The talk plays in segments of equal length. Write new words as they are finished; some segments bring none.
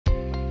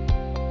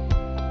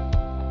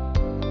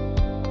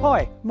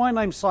Hi, my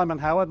name's Simon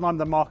Howard and I'm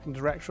the Marketing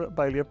Director at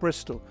Bailey of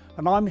Bristol,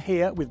 and I'm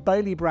here with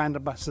Bailey brand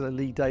ambassador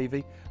Lee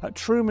Davey at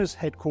Truma's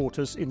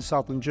headquarters in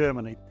southern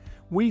Germany.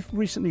 We've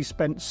recently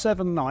spent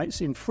 7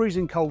 nights in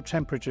freezing cold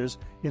temperatures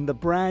in the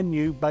brand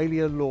new Bailey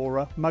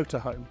𝗚𝗲𝘁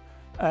motorhome.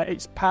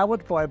 It's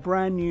powered by a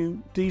brand new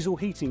diesel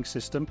heating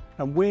system,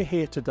 and we're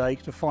here today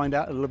to find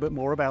out a little bit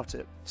more about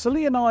it. So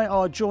Lee and I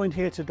are joined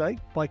here today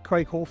by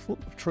Craig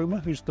Hawthorne of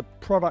Truma, who's the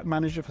product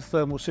manager for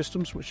thermal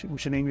systems,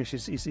 which in English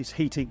is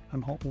heating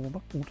and hot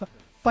water.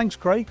 Thanks,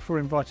 Craig, for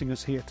inviting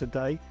us here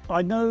today.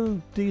 I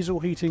know diesel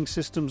heating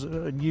systems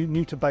are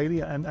new to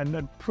Bailey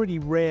and pretty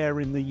rare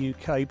in the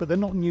UK, but they're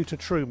not new to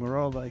Truma,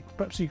 are they?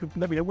 Perhaps you could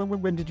let me know,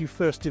 when did you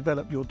first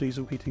develop your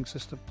diesel heating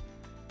system?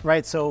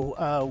 Right, so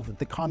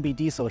the Combi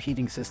Diesel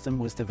heating system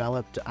was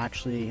developed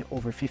actually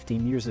over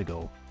 15 years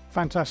ago.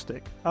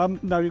 Fantastic.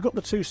 Now you've got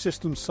the two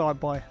systems side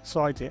by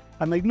side here,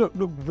 and they look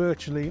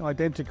virtually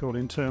identical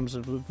in terms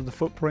of the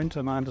footprint,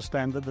 and I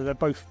understand that they're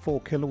both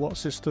 4 kilowatt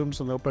systems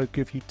and they'll both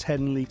give you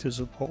 10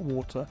 litres of hot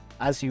water.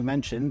 As you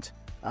mentioned,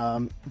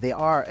 they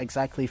are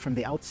exactly from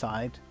the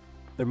outside,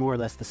 they're more or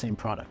less the same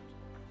product.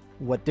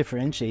 What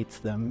differentiates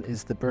them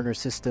is the burner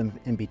system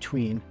in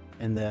between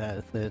and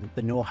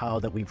the know-how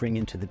that we bring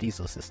into the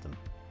diesel system.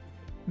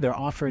 They're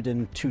offered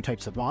in 2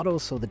 types of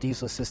models. So the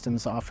diesel system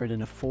is offered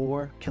in a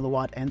 4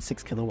 kilowatt and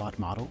 6 kilowatt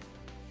model.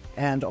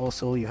 And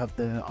also you have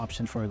the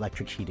option for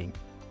electric heating.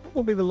 What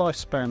will be the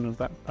lifespan of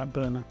that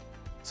burner?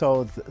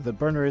 So the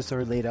burners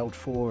are laid out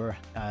for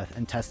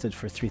and tested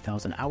for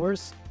 3,000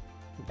 hours.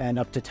 And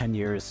up to 10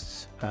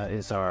 years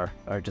is our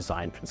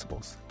design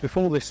principles.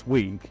 Before this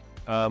week,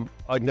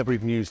 I'd never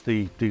even used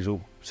the diesel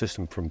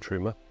system from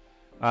Truma.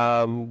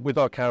 With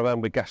our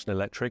caravan, we're gas and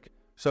electric.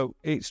 So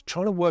it's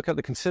trying to work out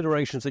the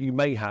considerations that you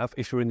may have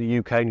if you're in the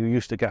UK and you're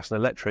used to gas and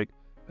electric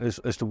as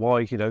to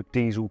why,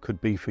 diesel could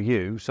be for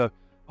you. So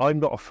I'm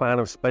not a fan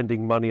of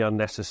spending money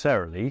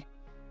unnecessarily.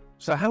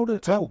 So how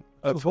would So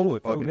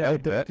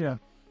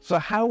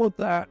how would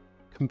that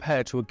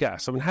compare to a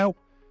gas? I mean, how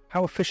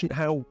efficient,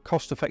 how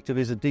cost effective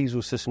is a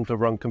diesel system to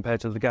run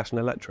compared to the gas and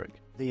electric?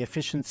 The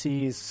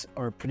efficiencies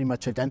are pretty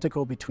much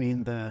identical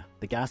between the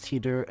gas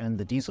heater and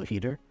the diesel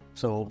heater.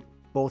 So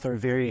both are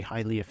very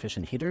highly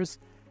efficient heaters.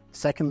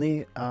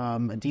 Secondly,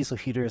 a diesel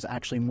heater is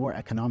actually more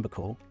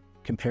economical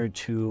compared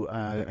to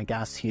a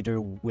gas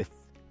heater with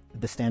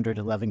the standard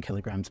 11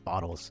 kilograms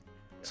bottles.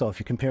 So if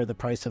you compare the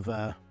price of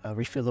a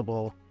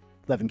refillable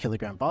 11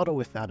 kilogram bottle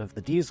with that of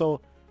the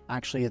diesel,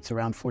 actually it's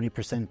around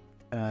 40%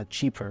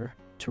 cheaper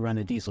to run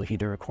a diesel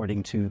heater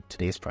according to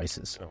today's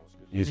prices.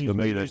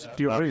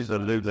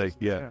 Absolutely,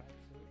 yeah.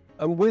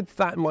 And with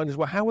that in mind as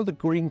well, how are the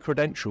green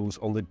credentials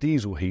on the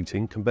diesel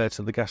heating compared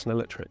to the gas and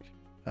electric?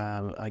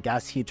 A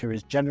gas heater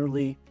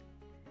generally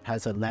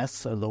has a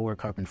lower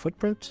carbon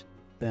footprint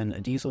than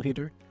a diesel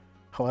heater.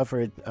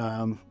 However,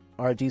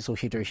 our diesel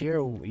heater here,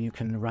 you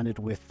can run it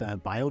with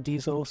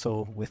biodiesel,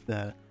 so with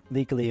the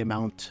legally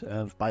amount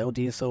of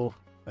biodiesel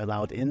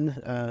allowed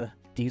in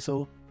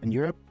diesel in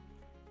Europe.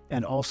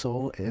 And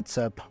also,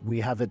 we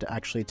have it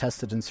actually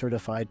tested and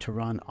certified to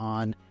run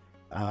on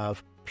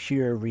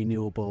pure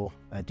renewable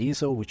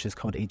diesel, which is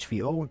called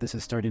HVO. This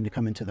is starting to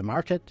come into the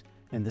market,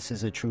 and this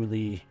is a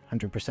truly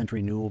 100%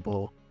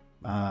 renewable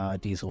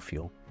diesel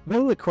fuel.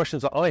 One of the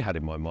questions that I had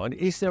in my mind,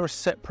 is there a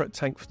separate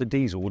tank for the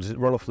diesel, or does it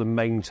run off the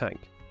main tank?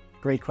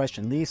 Great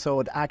question, Lee. So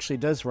it actually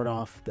does run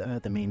off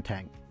the main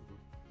tank.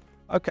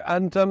 Okay,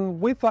 and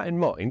with that in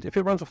mind, if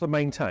it runs off the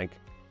main tank,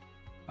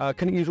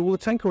 can it use all the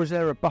tank, or is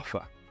there a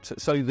buffer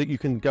so that you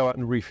can go out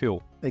and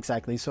refuel?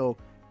 Exactly. So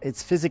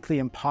it's physically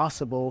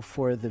impossible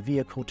for the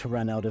vehicle to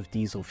run out of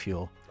diesel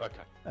fuel.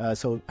 Okay.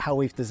 So how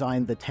we've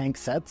designed the tank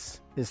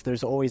sets is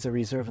there's always a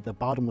reserve at the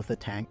bottom of the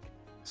tank.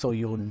 So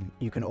you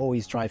can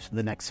always drive to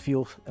the next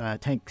fuel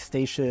tank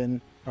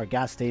station or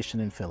gas station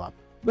and fill up.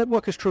 What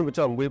work has Truma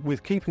done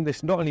with keeping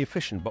this not only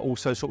efficient, but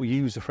also sort of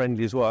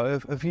user-friendly as well?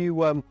 Have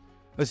you,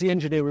 has the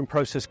engineering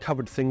process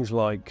covered things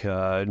like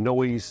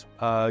noise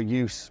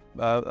use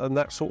and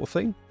that sort of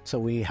thing? So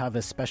we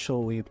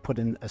put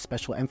in a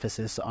special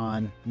emphasis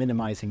on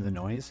minimizing the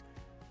noise.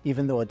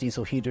 Even though a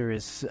diesel heater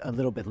is a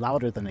little bit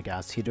louder than a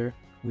gas heater,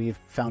 we've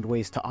found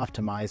ways to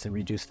optimize and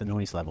reduce the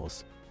noise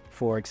levels.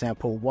 For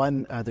example,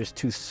 there's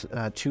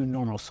two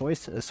normal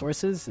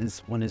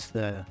sources. One is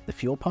the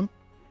fuel pump,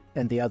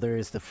 and the other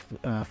is the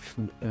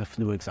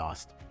flue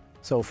exhaust.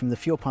 So from the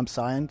fuel pump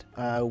side,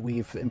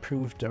 we've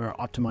improved or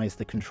optimized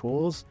the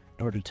controls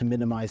in order to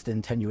minimize the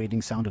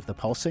attenuating sound of the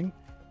pulsing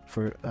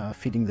for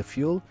feeding the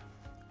fuel.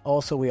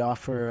 Also, we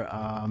offer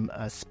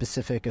a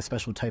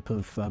special type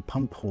of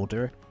pump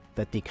holder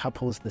that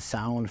decouples the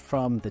sound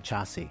from the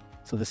chassis.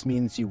 So this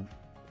means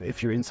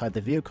if you're inside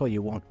the vehicle,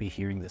 you won't be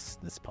hearing this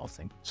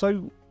pulsing.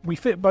 So we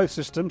fit both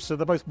systems, so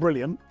they're both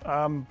brilliant,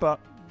 but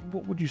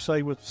what would you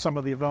say were some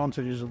of the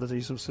advantages of the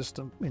diesel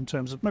system in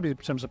terms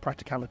of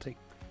practicality?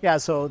 Yeah,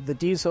 so the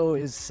diesel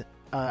is,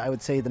 I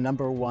would say the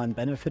number one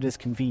benefit is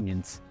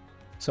convenience.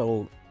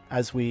 So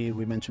as we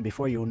mentioned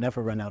before, you'll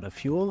never run out of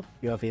fuel.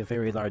 You have a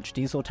very large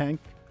diesel tank.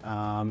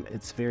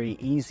 It's very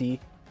easy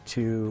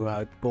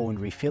to go and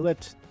refill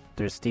it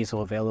There's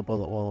diesel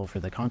available all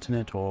over the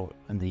continent or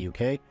in the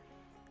UK.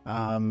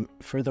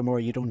 Furthermore,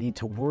 you don't need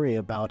to worry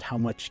about how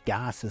much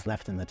gas is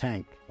left in the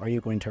tank. Are you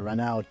going to run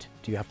out?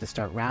 Do you have to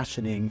start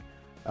rationing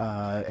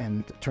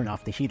and turn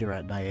off the heater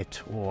at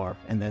night?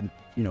 And then,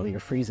 you're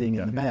freezing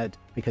in the bed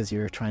because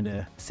you're trying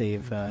to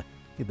save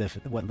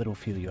what little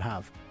fuel you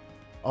have.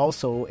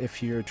 Also,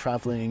 if you're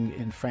traveling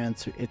in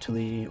France or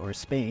Italy or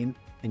Spain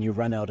and you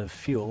run out of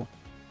fuel,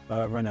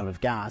 run out of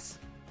gas,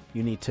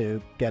 you need to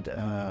get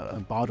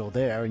a bottle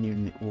there, and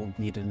you will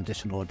need an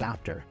additional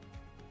adapter.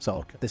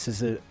 So this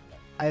is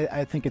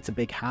I think it's a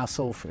big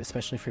hassle,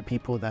 especially for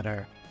people that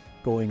are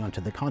going onto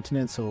the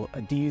continent. So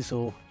a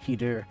diesel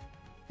heater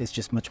is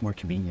just much more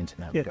convenient in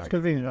that regard. Yeah, it's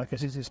convenient. I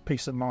guess it's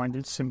peace of mind,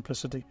 it's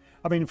simplicity.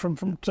 I mean, from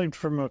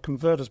a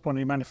converter's point of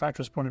view,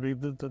 manufacturer's point of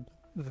view,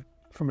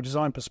 from a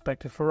design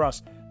perspective, for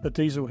us, the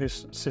diesel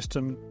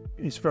system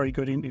is very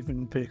good in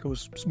even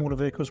vehicles, smaller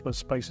vehicles where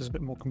space is a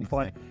bit more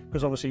confined,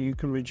 because obviously you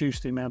can reduce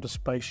the amount of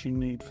space you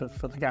need for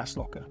the gas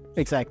locker.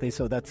 Exactly,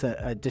 so that's an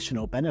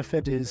additional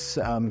benefit.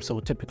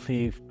 So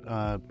typically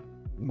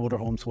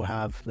motorhomes will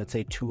have, let's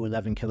say, 2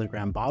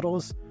 11-kilogram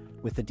bottles.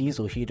 With the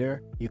diesel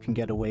heater, you can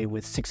get away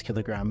with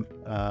 6-kilogram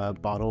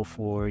bottle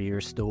for your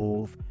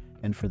stove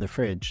and for the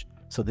fridge.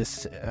 So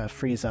this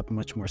frees up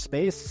much more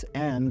space,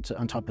 and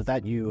on top of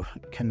that, you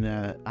can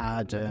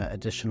add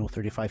additional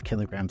 35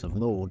 kilograms of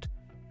load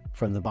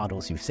from the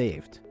bottles you've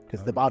saved,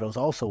 because the bottles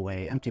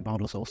empty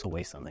bottles also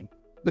weigh something.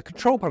 The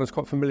control panel is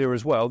quite familiar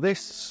as well. In the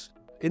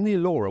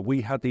𝗚𝗲𝘁,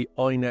 we had the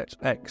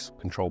𝗚𝗏𝑁et_X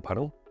control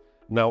panel.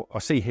 Now, I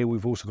see here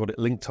we've also got it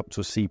linked up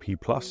to a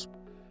CP+.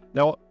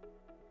 Now,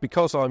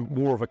 because I'm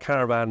more of a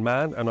caravan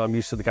man and I'm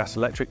used to the gas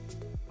electric,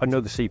 I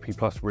know the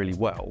CP+ really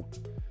well.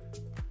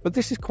 But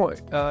this is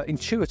quite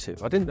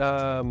intuitive. I didn't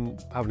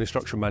have an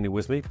instruction manual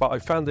with me, but I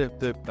found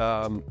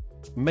the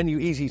menu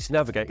easy to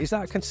navigate. Is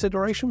that a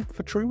consideration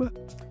for Truma?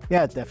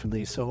 Yeah,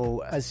 definitely.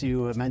 So as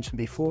you mentioned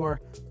before,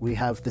 we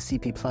have the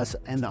CP+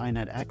 and the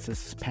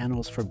𝗚𝗏𝑁et_X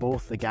panels for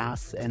both the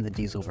gas and the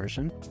diesel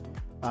version.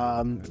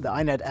 The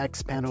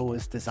𝗚𝗏𝑁et_X panel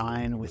was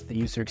designed with the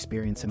user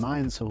experience in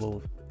mind,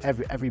 so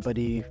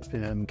everybody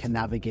can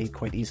navigate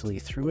quite easily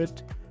through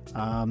it.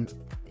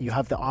 You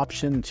have the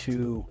option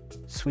to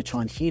switch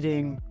on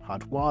heating,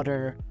 hot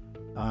water.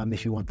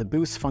 If you want the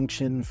boost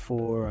function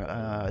for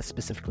a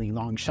specifically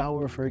long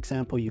shower, for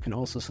example, you can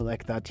also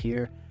select that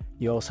here.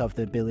 You also have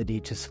the ability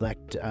to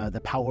select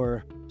the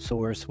power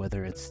source,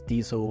 whether it's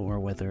diesel or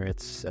whether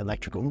it's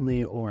electric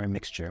only or a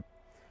mixture.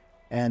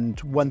 And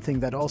one thing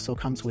that also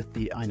comes with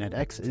the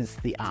𝗚𝗏𝑁et_X is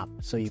the app.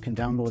 So you can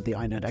download the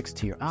𝗚𝗏𝑁et_X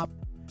to your app,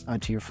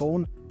 to your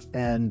phone,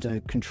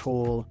 and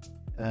control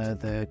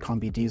the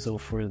Combi Diesel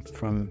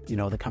from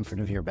the comfort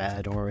of your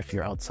bed, or if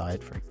you're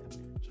outside, for example.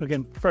 So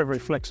again, very, very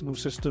flexible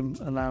system,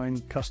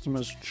 allowing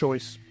customers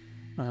choice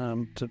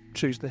to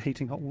choose the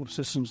heating hot water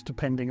systems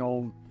depending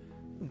on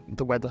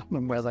the weather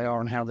and where they are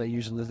and how they're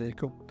using the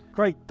vehicle.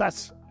 Great,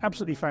 that's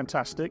absolutely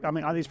fantastic. I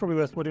mean, I think it's probably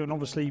worth doing.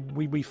 Obviously,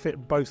 we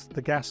fit both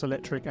the gas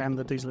electric and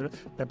the diesel.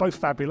 They're both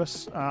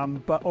fabulous,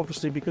 but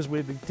obviously because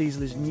the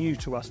diesel is new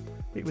to us,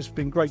 it's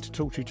been great to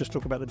talk to you, just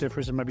talk about the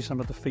difference and maybe some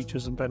of the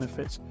features and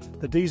benefits.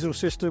 The diesel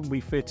system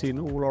we fit in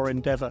all our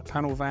Endeavour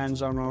panel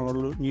vans on our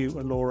new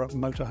𝗚𝗲𝘁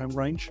motorhome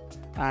range,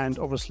 and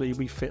obviously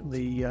we fit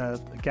the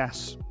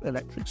gas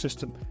electric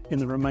system in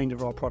the remainder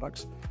of our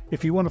products.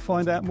 If you want to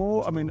find out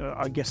more, I mean,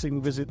 I'm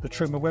guessing visit the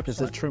Truma website.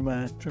 There's a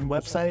Truma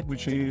website,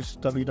 which is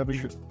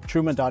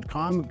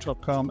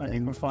www.truma.com, and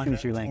you can find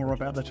out more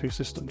about the two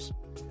systems.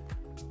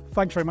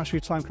 Thanks very much for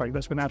your time, Craig.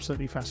 That's been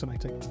absolutely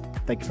fascinating.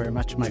 Thank you very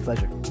much. My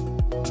pleasure.